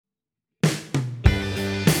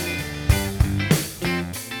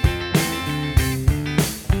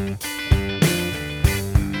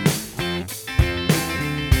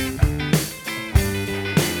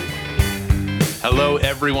Hello,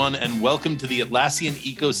 everyone, and welcome to the Atlassian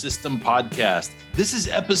Ecosystem Podcast. This is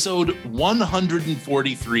episode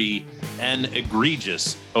 143, an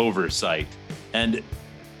egregious oversight. And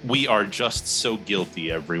we are just so guilty,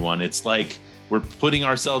 everyone. It's like we're putting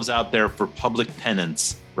ourselves out there for public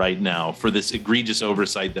penance right now for this egregious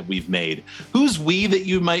oversight that we've made. Who's we, that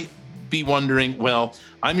you might be wondering? Well,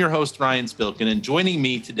 I'm your host, Ryan Spilkin, and joining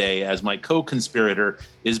me today as my co-conspirator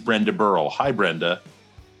is Brenda Burrell. Hi, Brenda.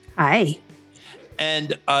 Hi.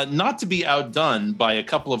 And not to be outdone by a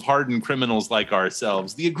couple of hardened criminals like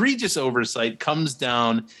ourselves, the egregious oversight comes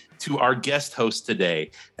down to our guest host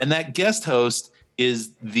today. And that guest host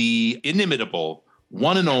is the inimitable,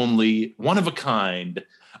 one and only, one of a kind,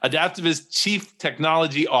 Adaptivist Chief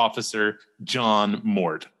Technology Officer, John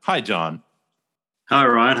Mort. Hi, John. Hi,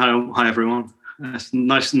 Ryan. Hi, everyone. It's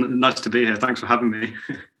nice to be here. Thanks for having me.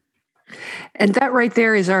 And that right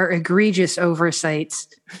there is our egregious oversights.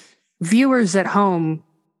 Viewers at home,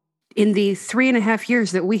 in the 3.5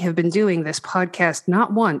 years that we have been doing this podcast,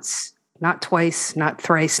 not once, not twice, not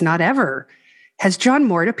thrice, not ever, has John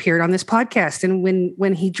Mort appeared on this podcast. And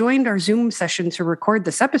when he joined our Zoom session to record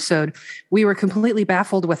this episode, we were completely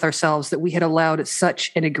baffled with ourselves that we had allowed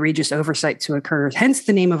such an egregious oversight to occur, hence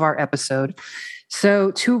the name of our episode. So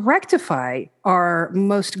to rectify our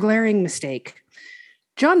most glaring mistake,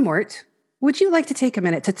 John Mort, would you like to take a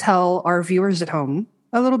minute to tell our viewers at home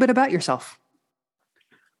a little bit about yourself?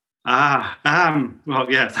 Well,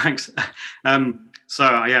 yeah, thanks. I'm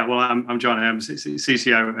John. I'm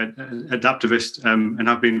CCO at Adaptivist, and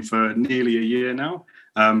I've been for nearly a year now.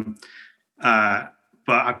 But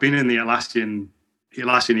I've been in the Atlassian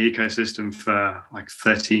ecosystem for like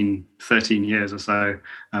 13 years or so.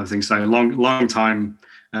 I think so. Long time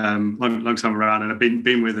around, and I've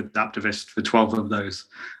been with Adaptivist for 12 of those.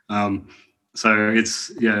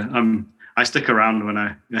 I stick around when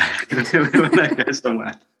I go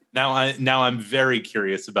somewhere. Now I'm very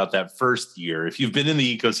curious about that first year. If you've been in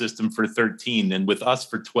the ecosystem for 13 and with us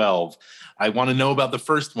for 12, I want to know about the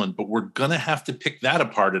first one, but we're going to have to pick that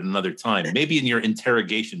apart at another time. Maybe in your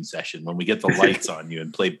interrogation session when we get the lights on you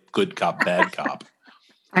and play good cop, bad cop.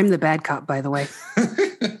 I'm the bad cop, by the way.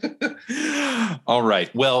 All right.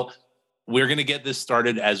 Well, we're going to get this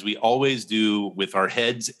started as we always do with our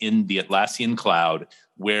heads in the Atlassian cloud,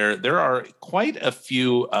 where there are quite a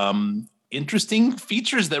few interesting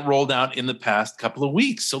features that rolled out in the past couple of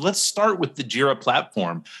weeks. So let's start with the Jira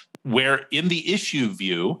platform, where in the issue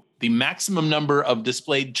view, the maximum number of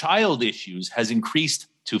displayed child issues has increased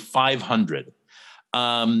to 500.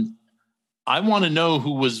 I want to know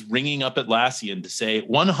who was ringing up Atlassian to say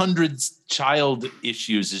 100 child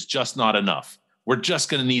issues is just not enough. We're just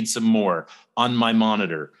going to need some more on my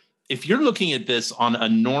monitor. If you're looking at this on a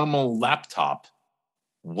normal laptop,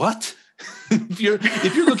 what? if you're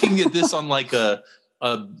looking at this on like a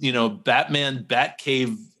Batman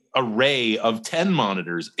Batcave array of 10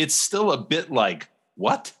 monitors, it's still a bit like,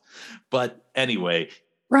 what? But anyway.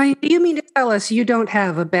 Ryan, do you mean to tell us you don't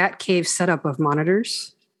have a Batcave setup of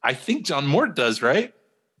monitors? I think John Mort does, right?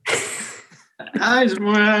 I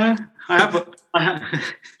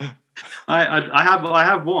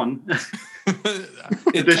have one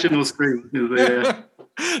additional screen.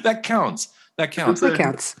 That counts. That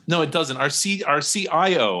counts. No, it doesn't. Our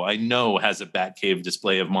CIO, I know, has a Batcave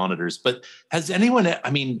display of monitors, but have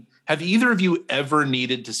either of you ever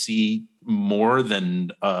needed to see more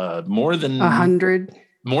than 100?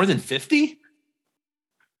 More than 50?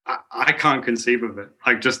 I can't conceive of it.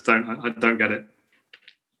 I don't get it.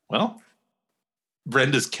 Well,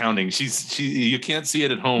 Brenda's counting. You can't see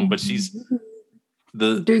it at home, but she's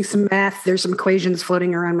doing some math. There's some equations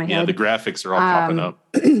floating around my head. Yeah, the graphics are all popping up.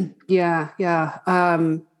 Yeah.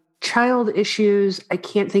 Child issues, I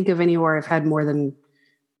can't think of anywhere I've had more than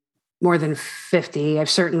 50. I've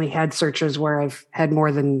certainly had searches where I've had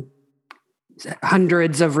more than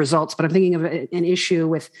hundreds of results, but I'm thinking of an issue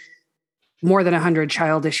with more than 100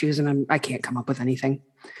 child issues, and I can't come up with anything.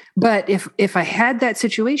 But if I had that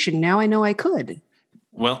situation, now I know I could.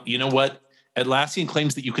 Well, you know what? Atlassian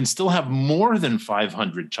claims that you can still have more than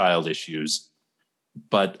 500 child issues,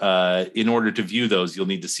 but in order to view those, you'll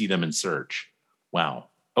need to see them in search. Wow.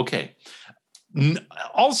 Okay.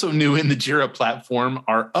 Also new in the Jira platform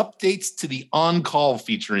are updates to the on-call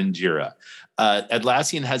feature in Jira.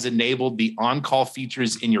 Atlassian has enabled the on-call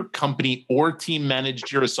features in your company or team-managed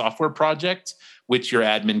Jira software project, which your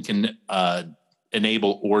admin can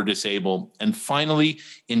enable or disable. And finally,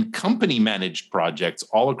 in company-managed projects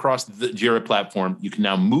all across the Jira platform, you can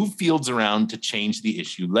now move fields around to change the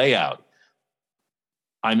issue layout.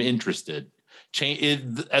 I'm interested.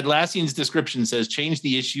 Atlassian's description says, change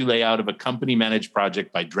the issue layout of a company-managed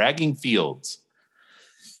project by dragging fields.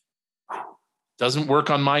 Doesn't work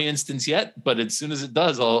on my instance yet, but as soon as it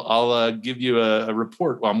does, I'll give you a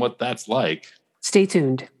report on what that's like. Stay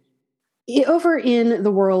tuned. Over in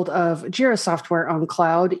the world of Jira software on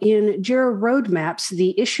cloud, in Jira roadmaps,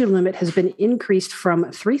 the issue limit has been increased from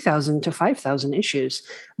 3,000 to 5,000 issues.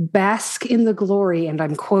 Bask in the glory, and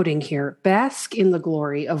I'm quoting here, bask in the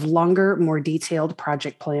glory of longer, more detailed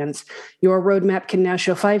project plans. Your roadmap can now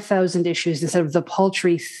show 5,000 issues instead of the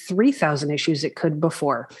paltry 3,000 issues it could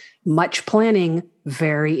before. Much planning,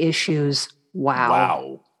 very issues.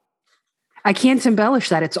 Wow. I can't embellish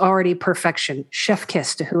that. It's already perfection. Chef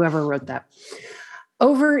kiss to whoever wrote that.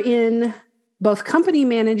 Over in both company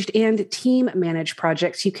managed and team managed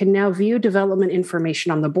projects, you can now view development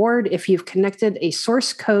information on the board. If you've connected a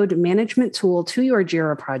source code management tool to your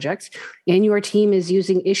Jira project and your team is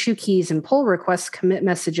using issue keys and pull requests, commit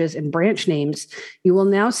messages, and branch names, you will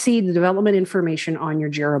now see the development information on your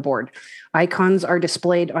Jira board. Icons are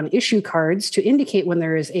displayed on issue cards to indicate when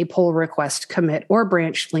there is a pull request, commit, or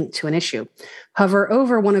branch linked to an issue. Hover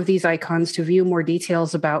over one of these icons to view more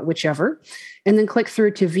details about whichever, and then click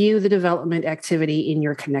through to view the development activity in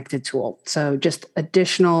your connected tool. So just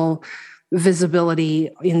additional visibility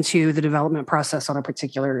into the development process on a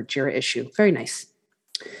particular Jira issue. Very nice.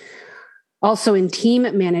 Also in team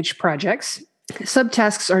managed projects,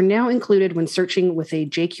 subtasks are now included when searching with a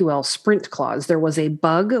JQL sprint clause. There was a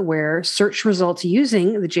bug where search results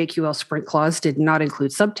using the JQL sprint clause did not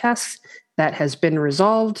include subtasks. That has been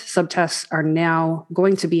resolved. Subtasks are now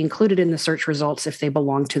going to be included in the search results if they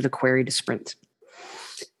belong to the query to sprint.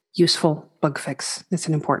 Useful bug fix. It's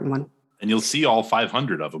an important one. And you'll see all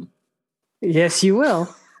 500 of them. Yes, you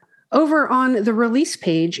will. Over on the release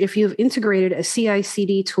page, if you've integrated a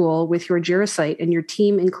CI/CD tool with your Jira site and your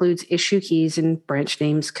team includes issue keys and branch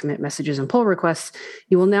names, commit messages, and pull requests,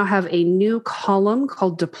 you will now have a new column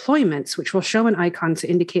called deployments, which will show an icon to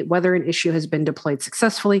indicate whether an issue has been deployed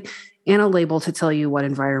successfully and a label to tell you what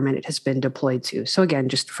environment it has been deployed to. So again,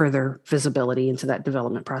 just further visibility into that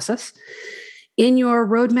development process. In your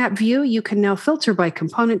roadmap view, you can now filter by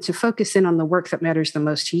component to focus in on the work that matters the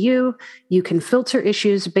most to you. You can filter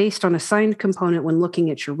issues based on assigned component when looking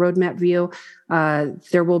at your roadmap view.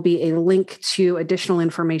 There will be a link to additional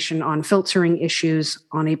information on filtering issues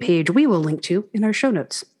on a page we will link to in our show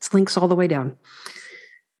notes. It's links all the way down.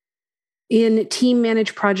 In team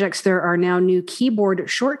managed projects, there are now new keyboard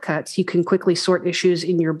shortcuts. You can quickly sort issues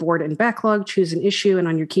in your board and backlog, choose an issue, and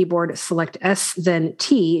on your keyboard, select S, then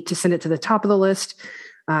T to send it to the top of the list.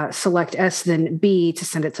 Select S, then B to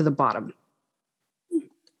send it to the bottom.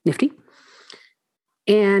 Nifty.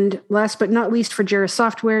 And last but not least, for Jira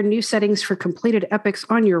software, new settings for completed epics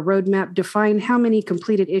on your roadmap. Define how many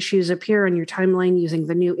completed issues appear on your timeline using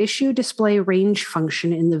the new issue display range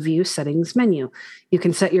function in the view settings menu. You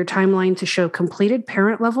can set your timeline to show completed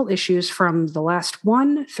parent level issues from the last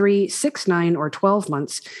 1, 3, 6, 9, or 12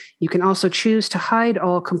 months. You can also choose to hide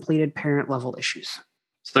all completed parent level issues.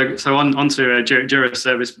 So onto Jira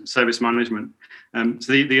service management.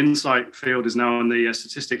 So the insight field is now on the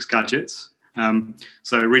statistics gadgets.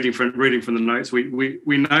 So reading from the notes, we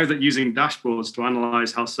know that using dashboards to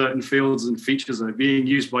analyze how certain fields and features are being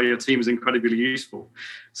used by your team is incredibly useful.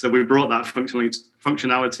 So we brought that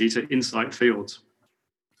functionality to insight fields.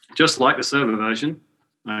 Just like the server version,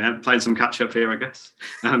 I have played some catch up here, I guess.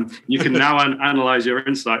 You can now analyze your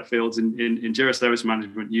insight fields in Jira Service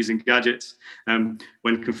Management using gadgets when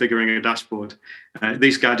configuring a dashboard.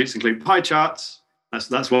 These gadgets include pie charts.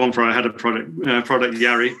 That's one for our head of product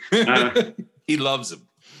Yari. He loves them.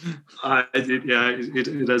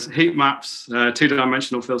 It does heat maps,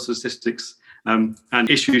 two-dimensional field statistics, and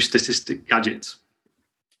issue statistic gadgets.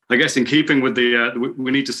 I guess in keeping with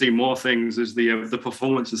we need to see more things as the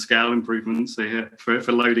performance and scale improvements here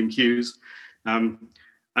for loading queues. And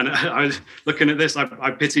I was looking at this,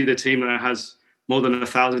 I pity the team that has more than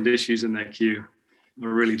 1,000 issues in their queue. I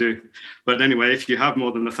really do. But anyway, if you have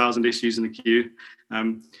more than 1,000 issues in the queue,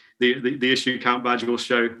 the issue count badge will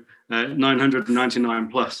show 999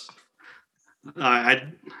 plus.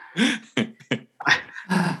 I'm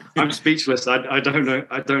speechless. I don't know.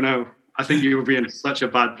 I think you would be in such a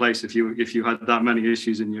bad place if you had that many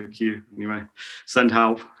issues in your queue. Anyway, send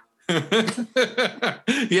help.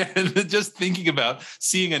 Yeah, just thinking about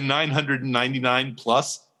seeing a 999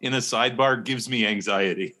 plus in a sidebar gives me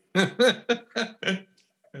anxiety.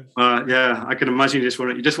 Yeah, I can imagine you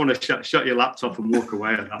just want to shut your laptop and walk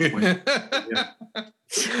away at that point.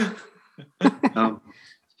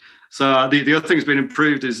 So the other thing that's been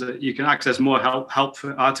improved is that you can access more help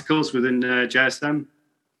articles within JSM.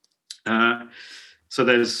 So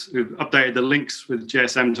we've updated the links with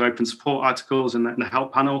JSM to open support articles in the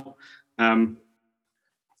help panel.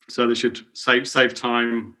 So they should save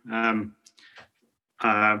time.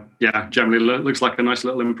 Generally looks like a nice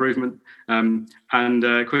little improvement. And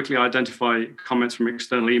quickly identify comments from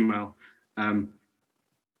external email.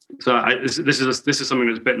 This is something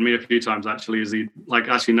that's bitten me a few times actually. Is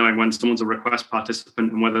actually knowing when someone's a request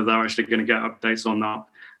participant and whether they're actually going to get updates or not.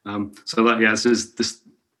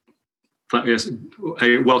 That is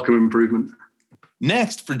a welcome improvement.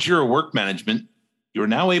 Next, for Jira Work Management, you're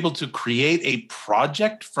now able to create a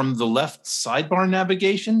project from the left sidebar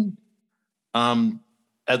navigation.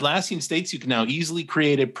 Atlassian states you can now easily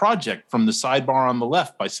create a project from the sidebar on the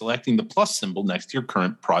left by selecting the plus symbol next to your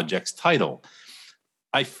current project's title.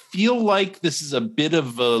 I feel like this is a bit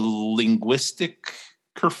of a linguistic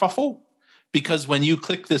kerfuffle, because when you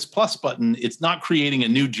click this plus button, it's not creating a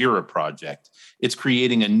new Jira project. It's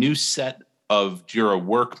creating a new set of Jira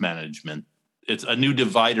Work Management. It's a new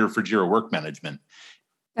divider for Jira Work Management.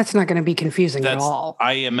 That's not going to be confusing at all.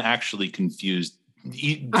 I am actually confused.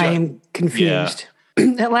 I am confused. Yeah.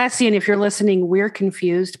 Atlassian, if you're listening, we're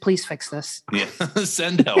confused. Please fix this. Yeah,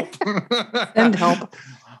 send help. Send help.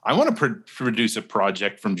 I want to produce a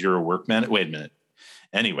project from Jira Work Management. Wait a minute.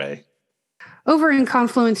 Anyway. Over in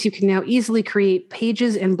Confluence, you can now easily create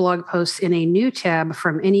pages and blog posts in a new tab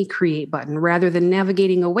from any Create button. Rather than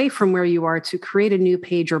navigating away from where you are to create a new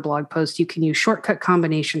page or blog post, you can use shortcut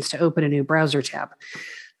combinations to open a new browser tab.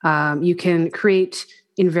 You can create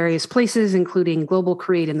in various places, including global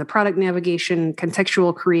create in the product navigation,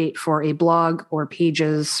 contextual create for a blog or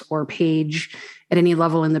pages or page at any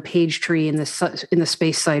level in the page tree in the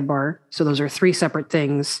space sidebar. So those are 3 separate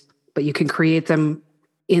things, but you can create them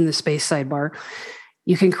in the space sidebar.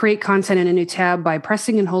 You can create content in a new tab by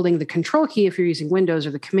pressing and holding the Control key if you're using Windows,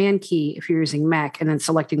 or the Command key if you're using Mac, and then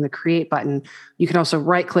selecting the Create button. You can also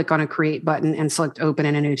right-click on a Create button and select Open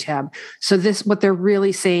in a new tab. So what they're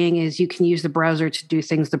really saying is you can use the browser to do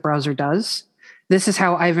things the browser does. This is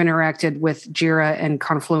how I've interacted with Jira and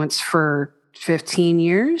Confluence for 15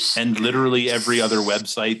 years. And literally every other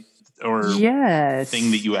website or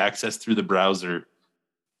thing that you access through the browser.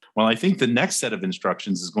 Well, I think the next set of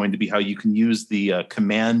instructions is going to be how you can use the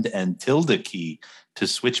Command and tilde key to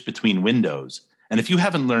switch between windows. And if you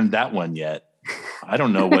haven't learned that one yet, I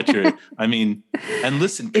don't know what and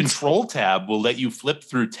listen, Control tab will let you flip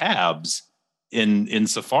through tabs in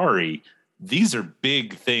Safari. These are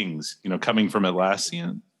big things, coming from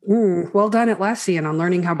Atlassian. Well done, Atlassian, on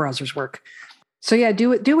learning how browsers work. So yeah, do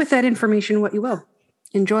with that information what you will.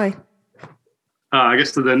 Enjoy. I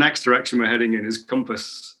guess the next direction we're heading in is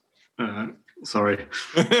Compass. Sorry.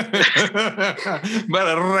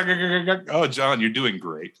 Oh, John, you're doing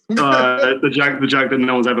great. The joke that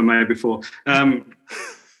no one's ever made before. In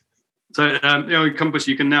Compass,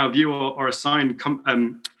 you can now view or assign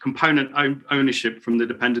component ownership from the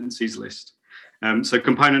dependencies list. So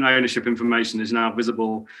component ownership information is now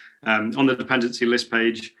visible on the dependency list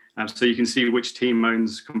page, so you can see which team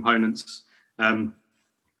owns components.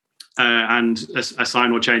 And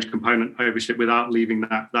assign or change component ownership without leaving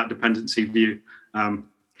that dependency view,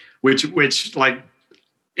 which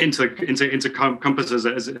into Compass as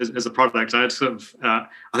a product. I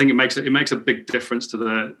think it makes a big difference to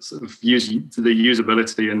the sort of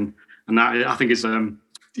usability, and that I think is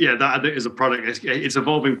that is a product. It's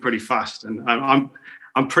evolving pretty fast, and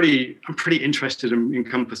I'm pretty interested in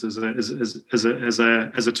Compass as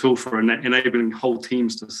a tool for enabling whole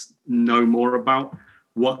teams to know more about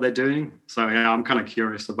what they're doing. So yeah, I'm kind of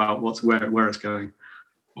curious about where it's going.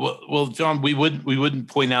 Well, John, we wouldn't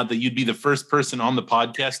point out that you'd be the first person on the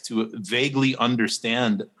podcast to vaguely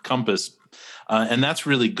understand Compass, and that's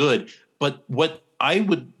really good. But what I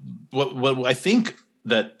think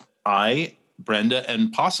that Brenda,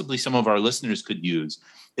 and possibly some of our listeners could use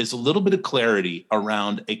is a little bit of clarity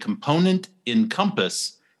around a component in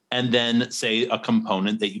Compass, and then say a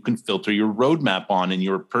component that you can filter your roadmap on in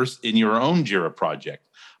your own Jira project.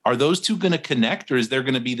 Are those two going to connect, or is there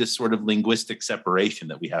going to be this sort of linguistic separation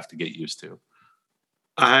that we have to get used to?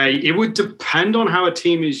 It would depend on how a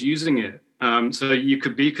team is using it. So you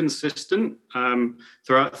could be consistent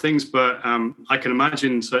throughout things, but I can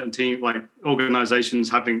imagine certain team, like organizations,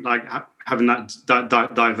 having that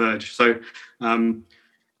diverge. So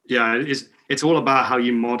it's all about how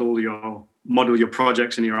you model your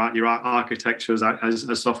projects and your architectures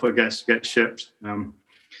as software gets shipped.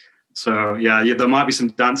 There might be some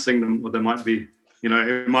dancing, or there might be,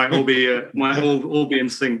 it might all be all be in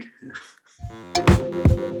sync.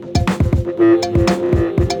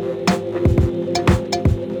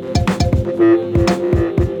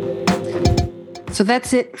 So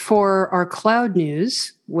that's it for our cloud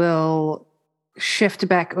news. We'll shift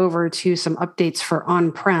back over to some updates for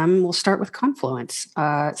on-prem. We'll start with Confluence.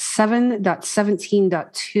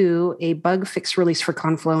 7.17.2, a bug fix release for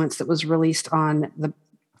Confluence that was released on the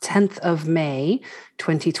 10th of May,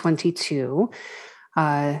 2022.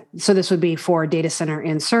 So this would be for data center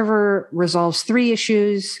and server, resolves 3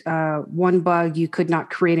 issues. One bug, you could not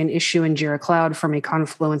create an issue in Jira Cloud from a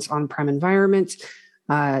Confluence on-prem environment.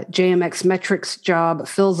 JMX metrics job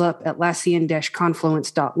fills up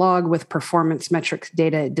Atlassian-confluence.log with performance metrics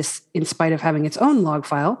data in spite of having its own log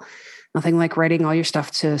file. Nothing like writing all your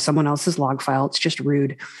stuff to someone else's log file. It's just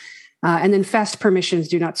rude. And then fast permissions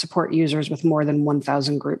do not support users with more than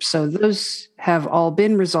 1,000 groups. So those have all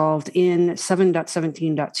been resolved in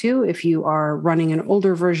 7.17.2. If you are running an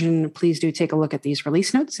older version, please do take a look at these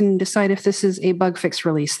release notes and decide if this is a bug fix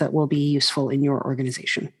release that will be useful in your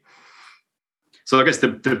organization. So I guess the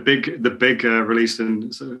big release in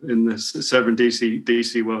the server and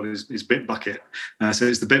DC world is Bitbucket. So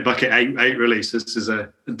it's the Bitbucket 8 release. This is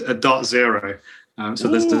a .0. So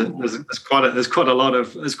there's quite a lot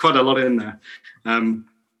in there, and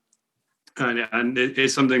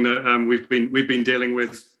it's something that we've been dealing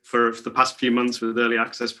with for the past few months with early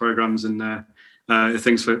access programs and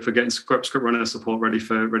things for getting script runner support ready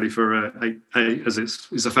for as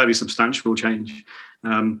it's a fairly substantial change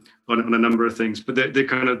on a number of things. But the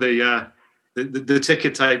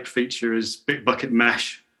ticker tape feature is Bitbucket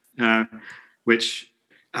Mesh, which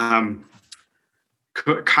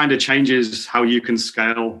kind of changes how you can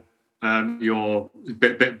scale your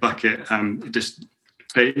Bitbucket just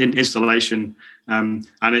in installation, and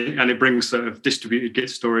it brings sort of distributed Git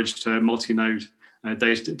storage to multi-node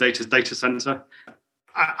data center.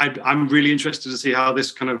 I'm really interested to see how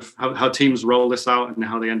this kind of how teams roll this out and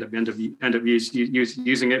how they end up using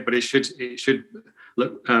it. But it should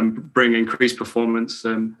bring increased performance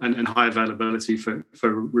and high availability for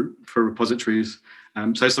repositories.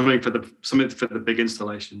 So something for the big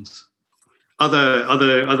installations.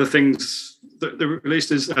 Other things that the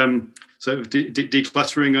released is sort of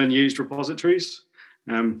decluttering unused repositories.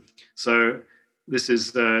 So this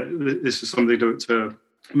is something to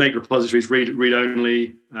make repositories read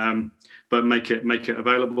only, but make it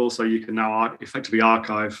available so you can now effectively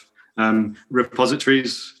archive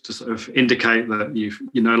repositories to sort of indicate that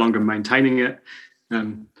you're no longer maintaining it,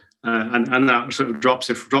 and that sort of drops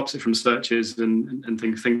it from searches and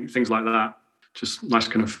things like that. Just nice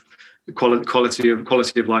kind of quality of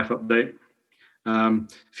life update.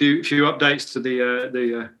 Few updates to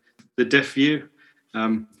the diff view.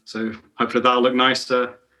 So hopefully that'll look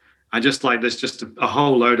nicer. I just like there's just a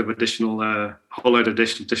whole load of additional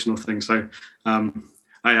things. So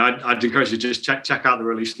I'd encourage you to just check out the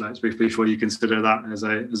release notes before you consider that as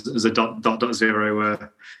a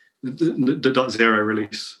 .0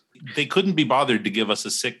 release. They couldn't be bothered to give us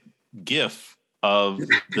a sick GIF of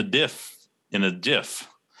the diff in a GIF.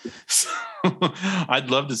 So I'd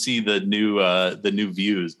love to see the new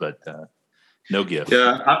views, but no GIF.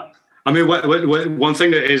 Yeah. I mean, one thing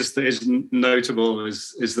that is notable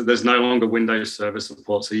is that there's no longer Windows server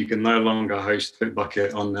support, so you can no longer host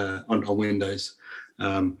Bitbucket on Windows,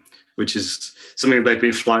 which is something they've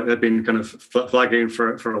been kind of flagging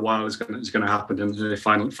for a while is going to happen, and they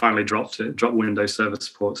finally dropped Windows server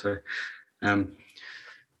support. So,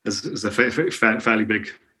 it's a fairly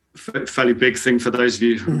big thing for those of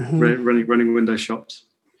you running Windows shops.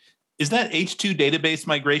 Is that H2 database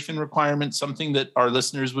migration requirement something that our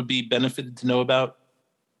listeners would be benefited to know about?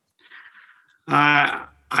 I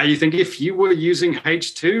think if you were using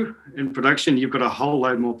H2 in production, you've got a whole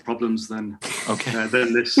load more problems than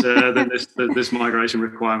this migration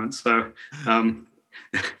requirement. So, I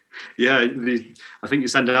think you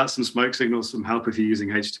send out some smoke signals, some help if you're using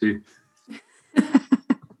H2.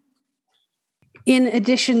 In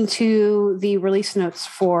addition to the release notes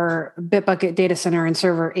for Bitbucket Data Center and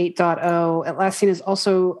Server 8.0, Atlassian has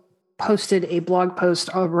also posted a blog post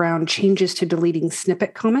around changes to deleting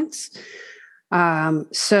snippet comments.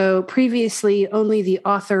 So previously, only the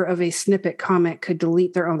author of a snippet comment could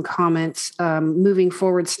delete their own comments. Moving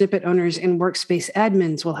forward, snippet owners and workspace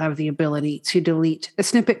admins will have the ability to delete a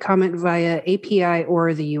snippet comment via API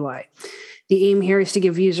or the UI. The aim here is to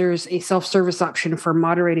give users a self-service option for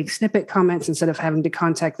moderating snippet comments instead of having to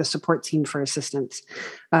contact the support team for assistance.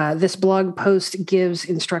 This blog post gives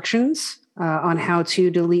instructions on how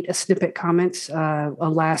to delete a snippet comment.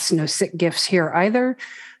 Alas, no sick GIFs here either.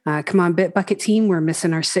 Come on, Bitbucket team, we're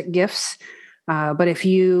missing our sick GIFs. But if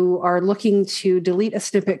you are looking to delete a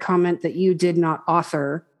snippet comment that you did not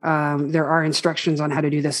author, there are instructions on how to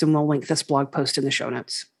do this, and we'll link this blog post in the show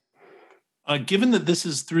notes. Given that this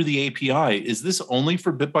is through the API, is this only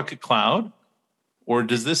for Bitbucket Cloud? Or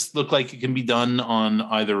does this look like it can be done on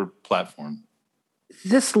either platform?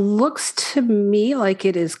 This looks to me like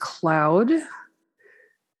it is cloud.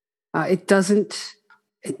 It doesn't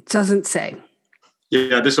say.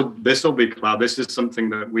 Yeah, this will be cloud. This is something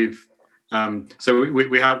that we've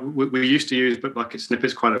we used to use Bitbucket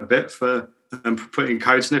snippets quite a bit for putting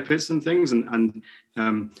code snippets and things, and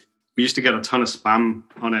we used to get a ton of spam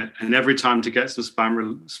on it. And every time to get some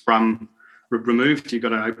spam removed, you've got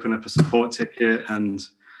to open up a support ticket, and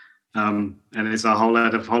it's a whole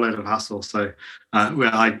lot of hassle. So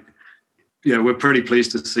we're pretty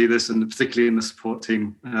pleased to see this, and particularly in the support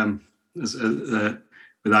team,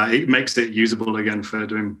 that it makes it usable again for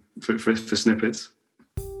doing for snippets.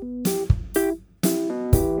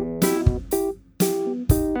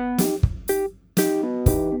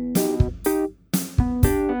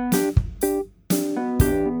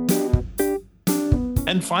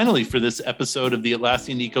 And finally, for this episode of the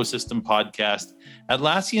Atlassian Ecosystem Podcast,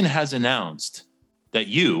 Atlassian has announced that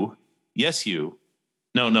you, with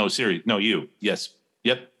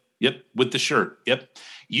the shirt,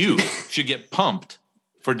 you should get pumped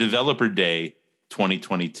for Developer Day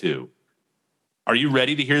 2022. Are you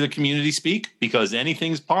ready to hear the community speak? Because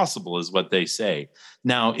anything's possible is what they say.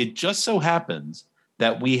 Now, it just so happens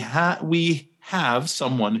that we have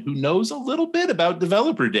someone who knows a little bit about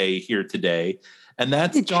Developer Day here today, and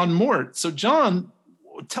that's John Mort. So, John,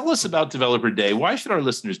 tell us about Developer Day. Why should our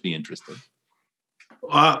listeners be interested?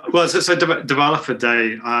 So Developer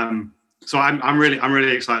Day. So I'm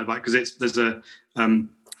really excited about it because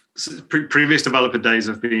previous Developer Days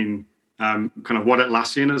have been kind of what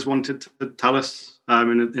Atlassian has wanted to tell us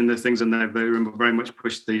in the things, and they very much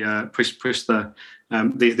pushed the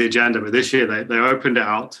agenda. But this year they opened it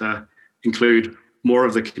out to include more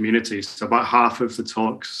of the community. So about half of the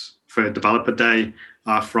talks for Developer Day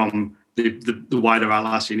are from the wider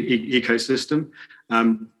Atlassian ecosystem.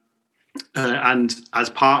 And as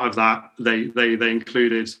part of that, they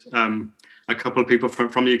included a couple of people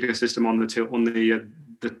from the ecosystem on the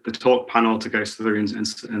talk panel to go through and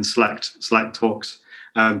select talks.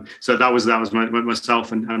 So that was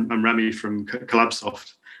myself and Remy from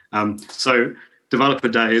Collabsoft. So Developer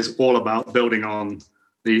Day is all about building on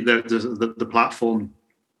the platform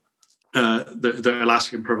that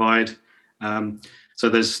Atlassian provide. So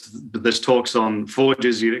there's talks on Forge,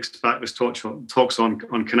 as you'd expect. There's talks on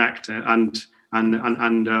Connect and on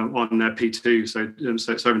P2. So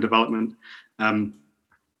in development.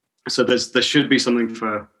 So there should be something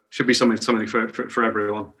for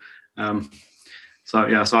everyone.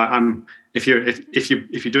 So I'm if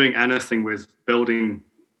you're doing anything with building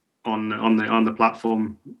on the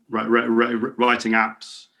platform, writing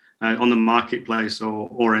apps on the marketplace or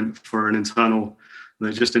for an internal.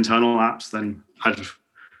 They're just internal apps, then I'd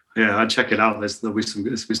check it out. There'll be some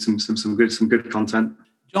good content.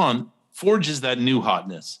 John, Forge is that new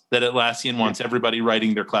hotness that Atlassian wants everybody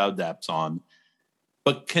writing their cloud apps on.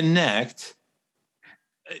 But Connect,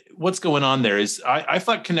 what's going on there is I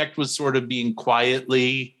thought Connect was sort of being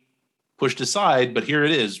quietly pushed aside, but here it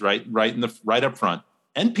is, right up front.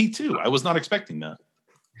 And P2, I was not expecting that.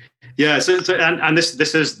 Yeah, and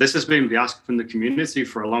this has been the ask from the community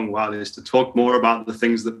for a long while, is to talk more about the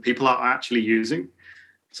things that people are actually using.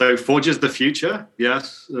 So Forge is the future,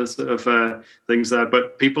 yes, of things there,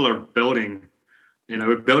 but people are building,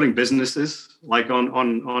 we're building businesses like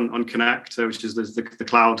on Connect, which is the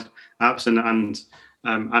cloud apps, and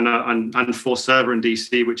for Server and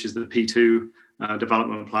DC, which is the P2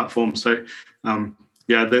 development platform. So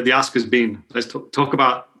the ask has been, let's talk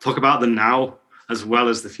about the now as well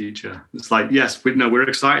as the future. It's like, yes, we're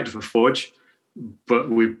excited for Forge, but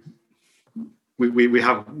we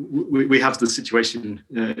have the situation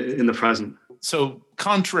in the present. So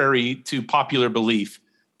contrary to popular belief,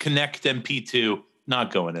 Connect and P2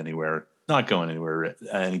 not going anywhere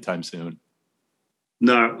anytime soon.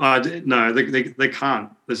 No, they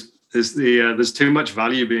can't. There's too much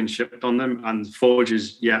value being shipped on them, and Forge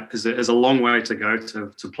is a long way to go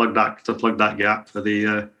to plug that gap for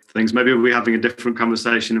the things. Maybe we'll be having a different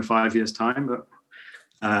conversation in 5 years' time, but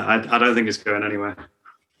I don't think it's going anywhere.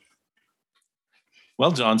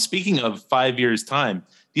 Well, John, speaking of 5 years' time,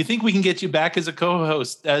 do you think we can get you back as a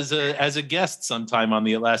co-host, as a guest sometime on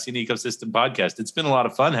the Atlassian Ecosystem Podcast? It's been a lot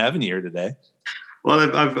of fun having you here today.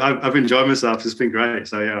 Well, I've enjoyed myself. It's been great.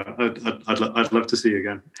 So yeah, I'd love to see you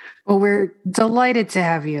again. Well, we're delighted to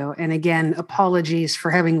have you. And again, apologies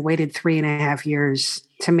for having waited 3.5 years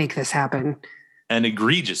to make this happen. An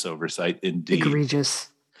egregious oversight indeed. Egregious.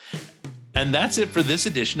 And that's it for this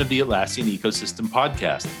edition of the Atlassian Ecosystem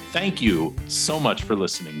Podcast. Thank you so much for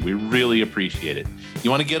listening. We really appreciate it. You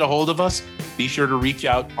want to get a hold of us? Be sure to reach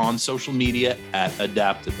out on social media at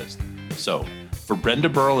Adaptivist. So, for Brenda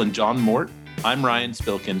Burrell and John Mort, I'm Ryan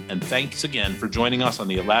Spilkin, and thanks again for joining us on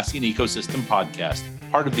the Atlassian Ecosystem Podcast,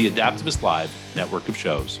 part of the Adaptivist Live network of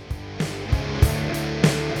shows.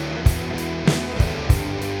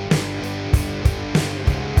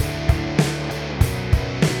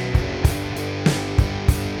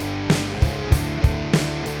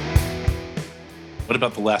 What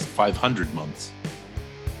about the last 500 months?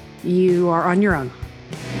 You are on your own.